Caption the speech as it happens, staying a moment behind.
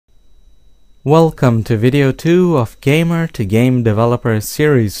Welcome to video 2 of Gamer to Game Developer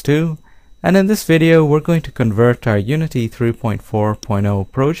Series 2, and in this video we're going to convert our Unity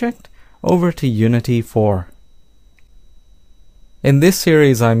 3.4.0 project over to Unity 4. In this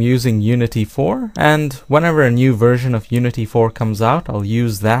series I'm using Unity 4, and whenever a new version of Unity 4 comes out I'll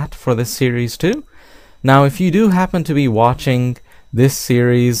use that for this series too. Now if you do happen to be watching this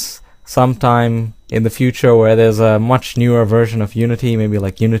series sometime in the future where there's a much newer version of Unity, maybe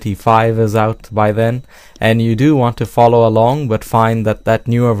like Unity 5 is out by then, and you do want to follow along but find that that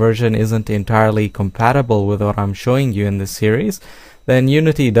newer version isn't entirely compatible with what I'm showing you in this series, then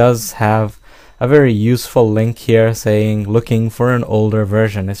Unity does have a very useful link here saying looking for an older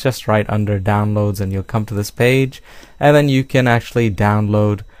version. It's just right under downloads, and you'll come to this page and then you can actually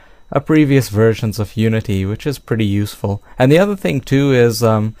download previous versions of Unity, which is pretty useful. And the other thing too is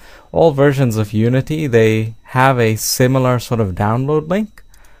all versions of Unity, they have a similar sort of download link.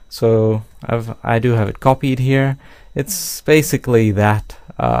 So I do have it copied here. It's basically that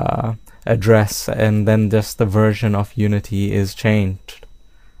address, and then just the version of Unity is changed.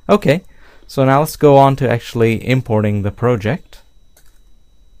 Okay, so now let's go on to actually importing the project.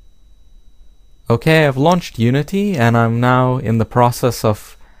 Okay, I've launched Unity and I'm now in the process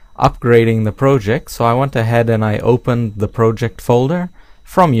of upgrading the project. So I went ahead and I opened the project folder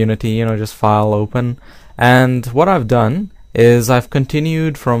from Unity, just file open, and what I've done is I've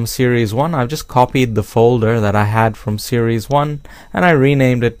continued from series 1. I've just copied the folder that I had from series 1 and I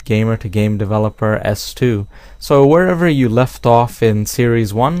renamed it Gamer to Game Developer S2. So wherever you left off in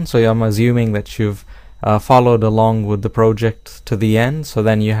series 1, so I'm assuming that you've followed along with the project to the end, so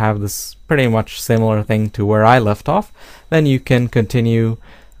then you have this pretty much similar thing to where I left off, then you can continue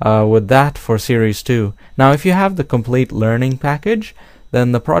with that for series 2. Now if you have the complete learning package,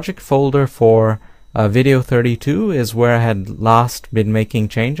 then the project folder for video 32 is where I had last been making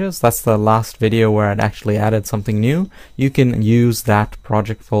changes. That's the last video where I'd actually added something new. You can use that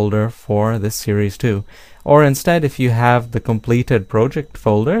project folder for this series 2. Or instead, if you have the completed project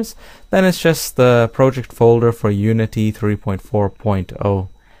folders, then it's just the project folder for Unity 3.4.0,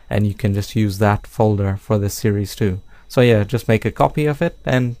 and you can just use that folder for this series 2. So yeah, just make a copy of it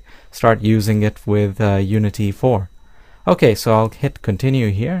and start using it with Unity 4. Okay, so I'll hit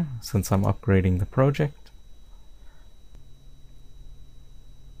continue here since I'm upgrading the project.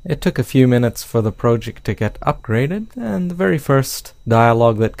 It took a few minutes for the project to get upgraded, and the very first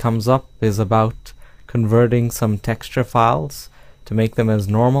dialog that comes up is about converting some texture files to make them as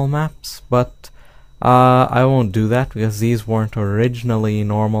normal maps, but I won't do that because these weren't originally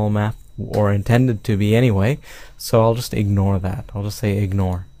normal maps, or intended to be anyway, so I'll just ignore that. I'll just say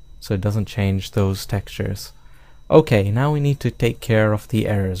ignore, so it doesn't change those textures. Okay, now we need to take care of the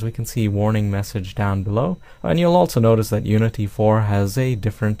errors. We can see warning message down below, and you'll also notice that Unity 4 has a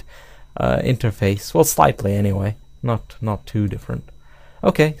different interface, well, slightly anyway, not too different.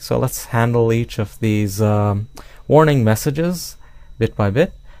 Okay, so let's handle each of these warning messages bit by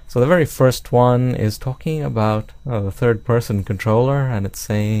bit. So the very first one is talking about the third-person controller, and it's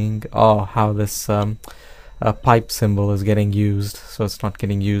saying, how this pipe symbol is getting used. So it's not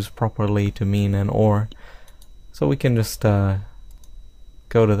getting used properly to mean an OR. So we can just go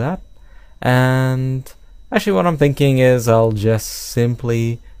to that. And actually what I'm thinking is I'll just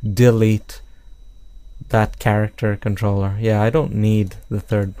simply delete that character controller. Yeah, I don't need the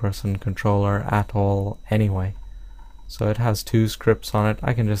third-person controller at all anyway. So it has 2 scripts on it.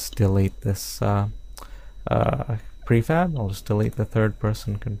 I can just delete this prefab. I'll just delete the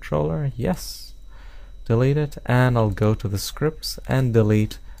third-person controller. Yes. Delete it. And I'll go to the scripts and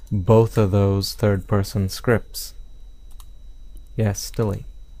delete both of those third-person scripts. Yes, delete.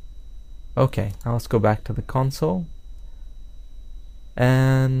 Okay, now let's go back to the console.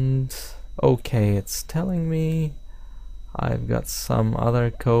 And okay, it's telling me I've got some other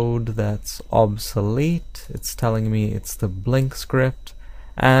code that's obsolete. It's telling me it's the blink script,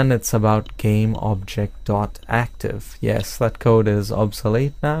 and it's about GameObject.active. Yes, that code is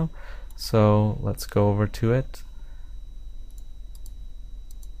obsolete now, so let's go over to it.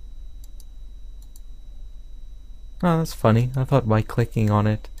 Oh, that's funny. I thought by clicking on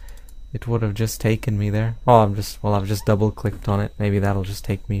it, it would have just taken me there. Oh, I've just double clicked on it. Maybe that'll just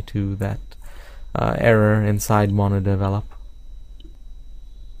take me to that error inside monodevelop.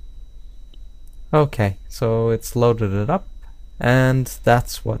 Okay, so it's loaded it up, and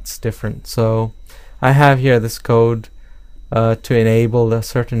that's what's different. So I have here this code to enable a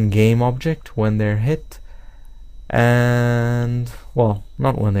certain game object when they're hit, and well,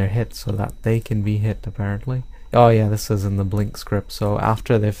 not when they're hit, so that they can be hit apparently. Oh yeah, this is in the blink script, so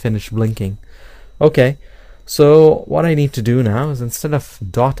after they've finished blinking. Okay, so what I need to do now is instead of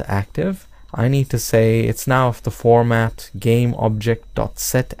 .active, I need to say it's now of the format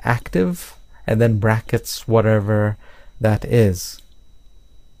GameObject.setActive and then brackets whatever that is.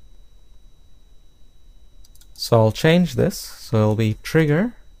 So I'll change this, so it'll be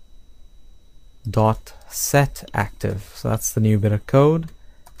trigger.setActive. So that's the new bit of code,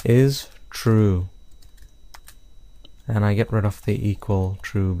 is true. And I get rid of the equal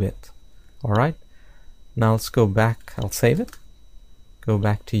true bit. Alright, now let's go back, I'll save it. Go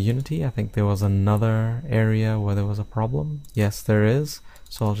back to Unity. I think there was another area where there was a problem. Yes, there is.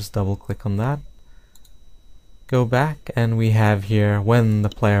 So I'll just double click on that. Go back, and we have here when the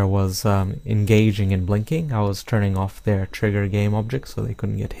player was engaging in blinking, I was turning off their trigger game object so they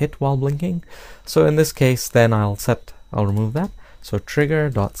couldn't get hit while blinking. So in this case, then I'll remove that. So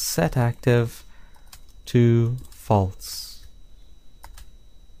trigger.setActive to false.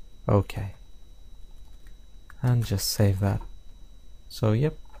 Okay. And just save that. So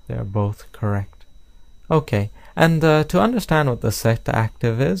yep, they're both correct. Okay, and to understand what the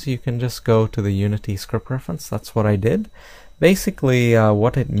setActive is, you can just go to the Unity script reference. That's what I did. Basically,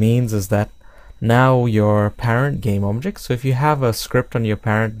 what it means is that now your parent game object, so if you have a script on your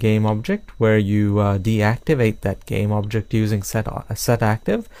parent game object where you deactivate that game object using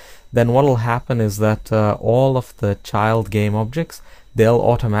setActive, then what will happen is that all of the child game objects, they'll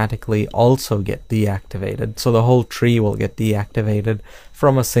automatically also get deactivated. So the whole tree will get deactivated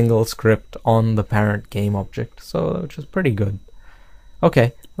from a single script on the parent game object. So, which is pretty good.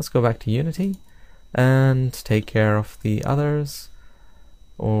 Okay, let's go back to Unity and take care of the others.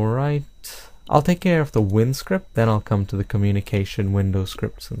 Alright, I'll take care of the Win script, then I'll come to the communication window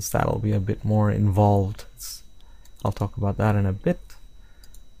script since that'll be a bit more involved. I'll talk about that in a bit.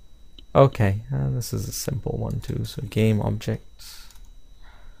 Okay, this is a simple one too. So game object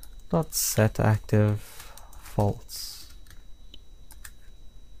dot set active false.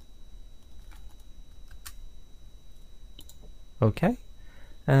 Okay,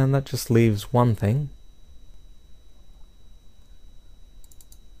 and that just leaves one thing.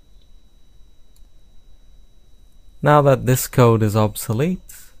 Now that this code is obsolete,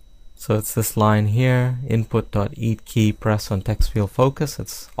 so it's this line here, input.eat key press on text field focus,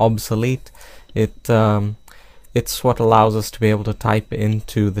 it's obsolete. It's what allows us to be able to type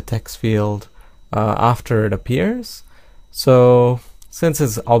into the text field after it appears. So since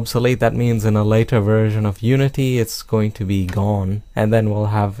it's obsolete, that means in a later version of Unity it's going to be gone, and then we'll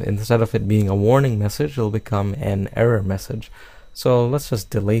have, instead of it being a warning message, it'll become an error message. So let's just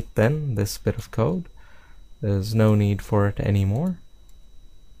delete then this bit of code. There's no need for it anymore.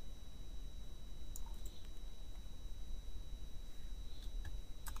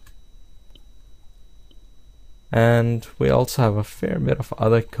 And we also have a fair bit of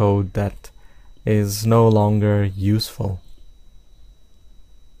other code that is no longer useful.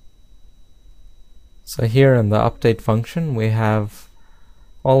 So here in the update function we have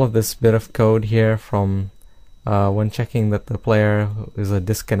all of this bit of code here from when checking that the player is a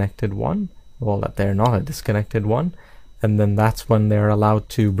disconnected one, well, that they're not a disconnected one, and then that's when they're allowed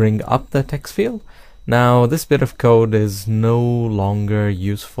to bring up the text field. Now this bit of code is no longer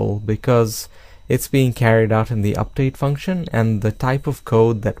useful because it's being carried out in the update function, and the type of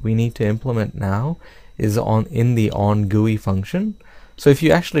code that we need to implement now is in the onGUI function. So if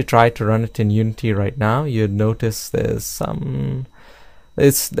you actually try to run it in Unity right now, you'd notice there's some...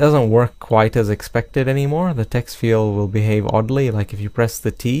 it doesn't work quite as expected anymore. The text field will behave oddly, like if you press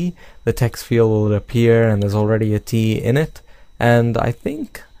the T, the text field will appear and there's already a T in it. And I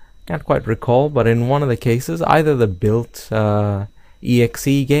think, can't quite recall, but in one of the cases, either the built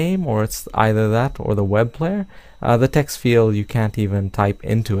exe game, or it's either that or the web player, the text field you can't even type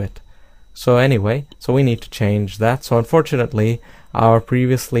into it. So anyway, so we need to change that. So unfortunately, our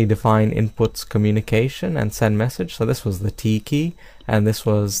previously defined inputs communication and send message, so this was the T key and this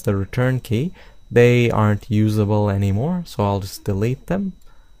was the return key, they aren't usable anymore, so I'll just delete them.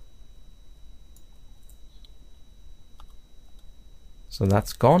 So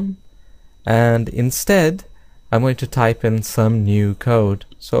that's gone, and instead I'm going to type in some new code.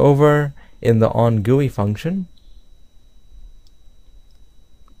 So over in the onGUI function,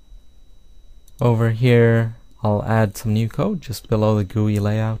 over here I'll add some new code just below the GUI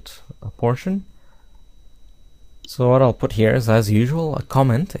layout portion. So what I'll put here is, as usual, a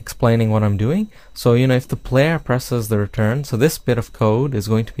comment explaining what I'm doing. So, you know, if the player presses the return, so this bit of code is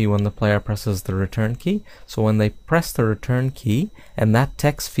going to be when the player presses the return key. So when they press the return key and that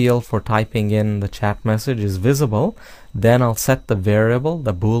text field for typing in the chat message is visible, then I'll set the variable,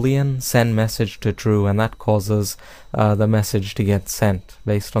 the boolean, send message to true, and that causes the message to get sent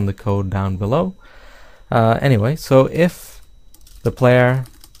based on the code down below. Anyway, so if the player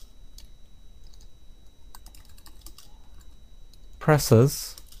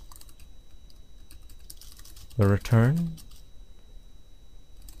presses the return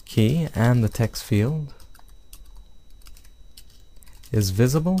key and the text field is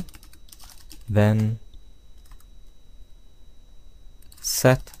visible, then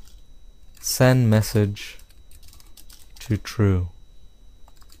set send message to true.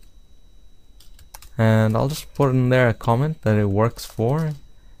 And I'll just put in there a comment that it works for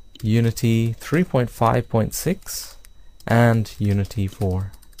Unity 3.5.6 and Unity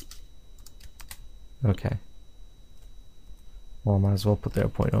 4. Okay. Well, I might as well put there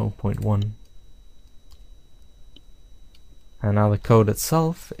 0.0.1. And now the code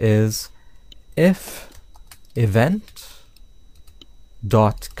itself is if event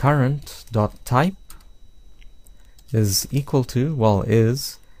dot current dot type is equal to, well,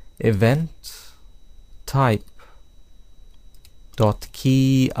 is event type dot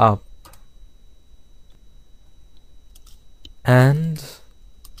key up and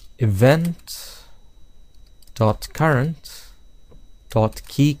event dot current dot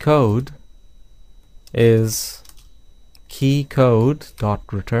key code is key code dot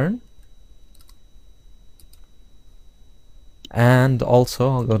return. And also,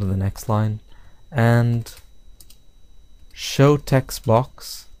 I'll go to the next line, and show text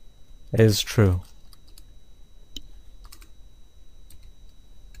box is true.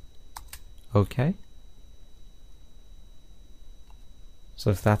 Okay. So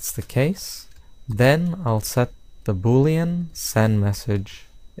if that's the case, then I'll set the boolean send message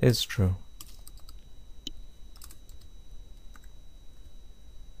is true.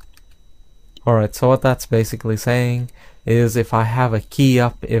 Alright, so what that's basically saying is if I have a key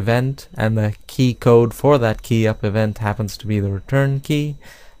up event and the key code for that key up event happens to be the return key,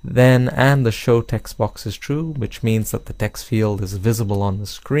 then and the show text box is true, which means that the text field is visible on the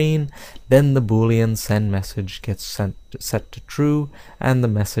screen, then the boolean send message gets set to true and the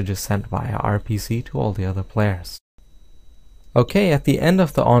message is sent via RPC to all the other players. Okay, at the end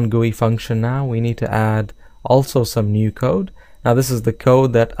of the onGUI function now we need to add also some new code. Now this is the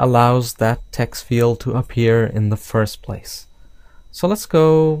code that allows that text field to appear in the first place. So let's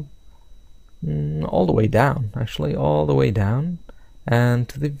go all the way down, actually all the way down, and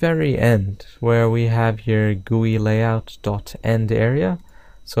to the very end where we have here GUI layout dot end area.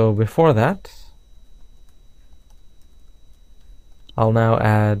 So before that, I'll now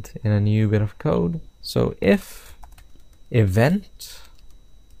add in a new bit of code. So if event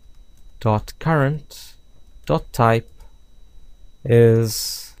dot current dot type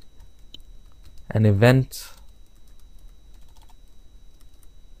is an event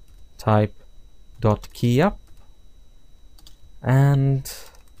type dot key up and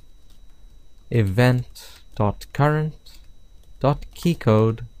event dot current dot key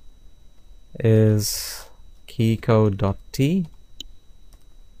code is key code dot t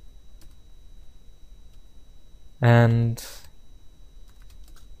and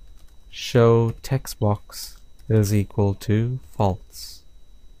show text box is equal to false.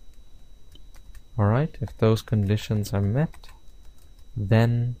 Alright, if those conditions are met,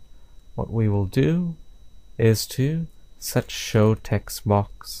 then what we will do is to set show text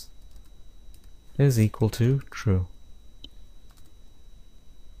box is equal to true.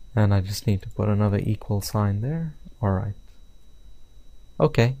 And I just need to put another equal sign there. Alright.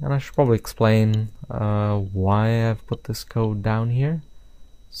 Okay, and I should probably explain why I've put this code down here.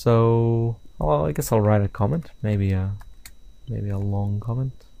 So, well, I guess I'll write a comment, maybe a long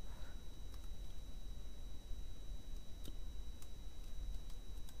comment.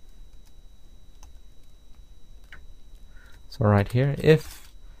 So right here, if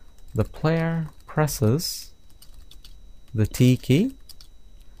the player presses the T key,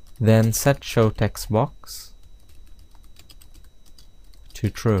 then set show text box to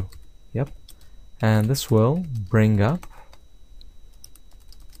true. Yep. And this will bring up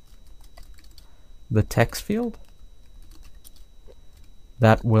the text field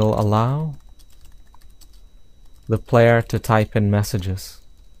that will allow the player to type in messages.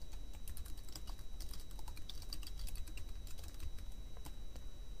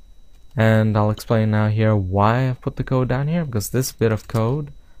 And I'll explain now here why I've put the code down here, because this bit of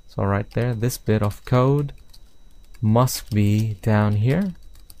code, so right there, this bit of code must be down here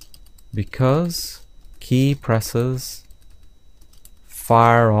because key presses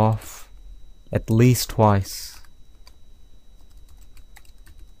fire off at least twice.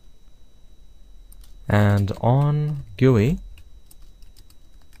 And on GUI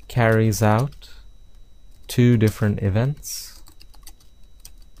carries out two different events.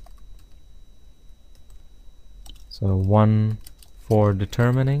 So one for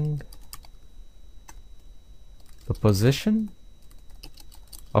determining the position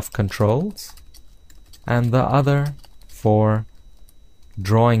of controls, and the other for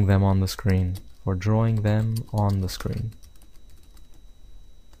drawing them on the screen.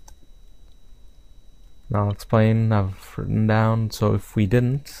 Now I'll explain. I've written down, so if we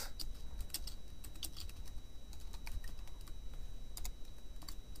didn't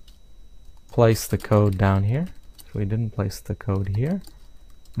place the code down here,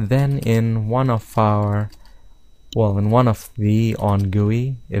 then in one of the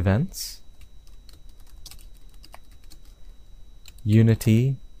onGUI events,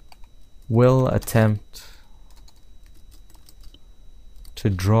 Unity will attempt to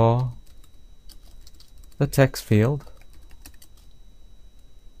draw the text field,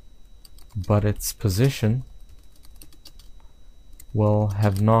 but its position will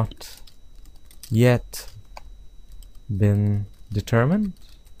have not yet been determined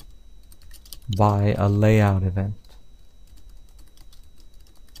by a layout event.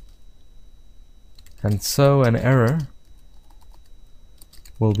 And so an error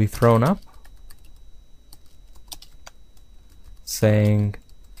will be thrown up saying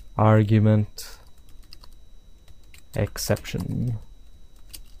argument exception,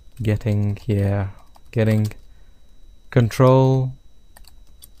 getting control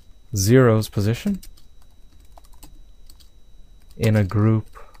 0's position in a group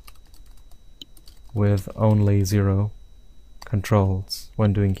with only 0 controls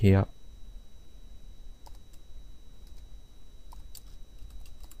when doing key up.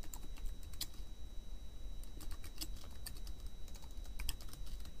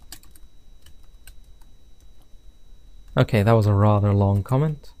 Okay, that was a rather long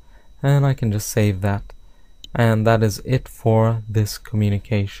comment, and I can just save that. And that is it for this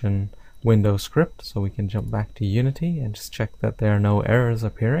communication window script. So we can jump back to Unity and just check that there are no errors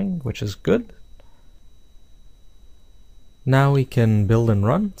appearing, which is good. Now we can build and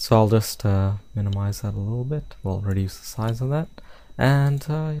run, so I'll just minimize that a little bit. We'll reduce the size of that. And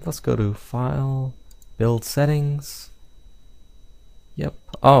let's go to File, Build Settings. Yep.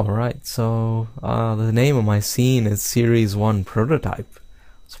 Alright, so the name of my scene is Series 1 Prototype.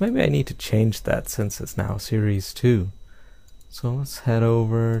 So maybe I need to change that since it's now Series 2. So let's head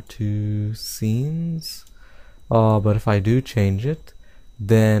over to Scenes. But if I do change it,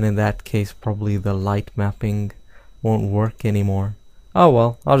 then in that case probably the light mapping won't work anymore. Oh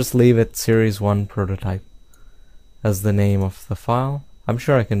well, I'll just leave it Series 1 Prototype as the name of the file. I'm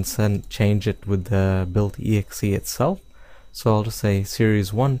sure I can change it with the built.exe itself. So I'll just say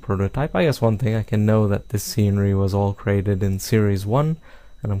Series 1 Prototype. I guess one thing, I can know that this scenery was all created in Series 1,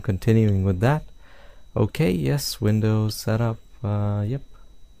 and I'm continuing with that. Okay, yes, Windows setup, yep,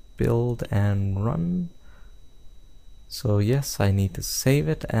 build and run. So yes, I need to save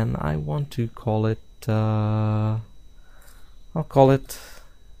it, and I want to call it, I'll call it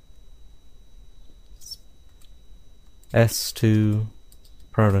S2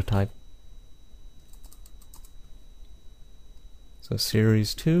 Prototype. So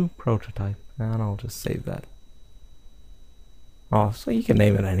Series 2 Prototype, and I'll just save that. Oh, so you can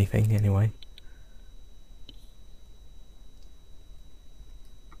name it anything anyway.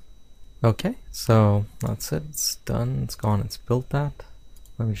 Okay, so that's it, it's done, it's gone, it's built that.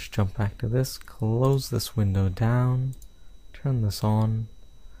 Let me just jump back to this, close this window down, turn this on,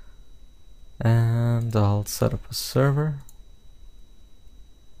 and I'll set up a server.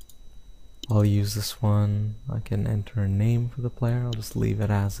 I'll use this one. I can enter a name for the player. I'll just leave it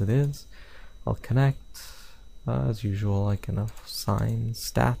as it is. I'll connect. As usual, I can assign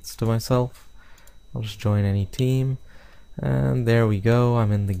stats to myself. I'll just join any team. And there we go.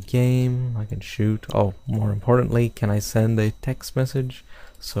 I'm in the game. I can shoot. Oh, more importantly, can I send a text message?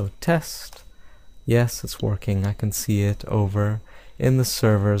 So test. Yes, it's working. I can see it over in the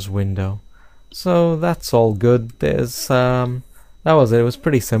server's window. So that's all good. There's that was it. It was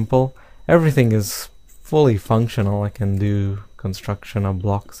pretty simple. Everything is fully functional. I can do construction of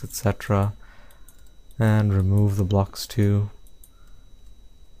blocks, etc. and remove the blocks too.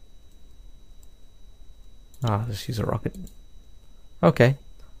 Just use a rocket. Okay,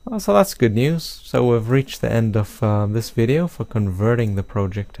 so that's good news. So we've reached the end of this video for converting the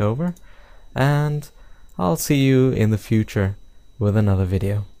project over, and I'll see you in the future with another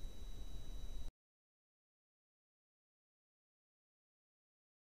video.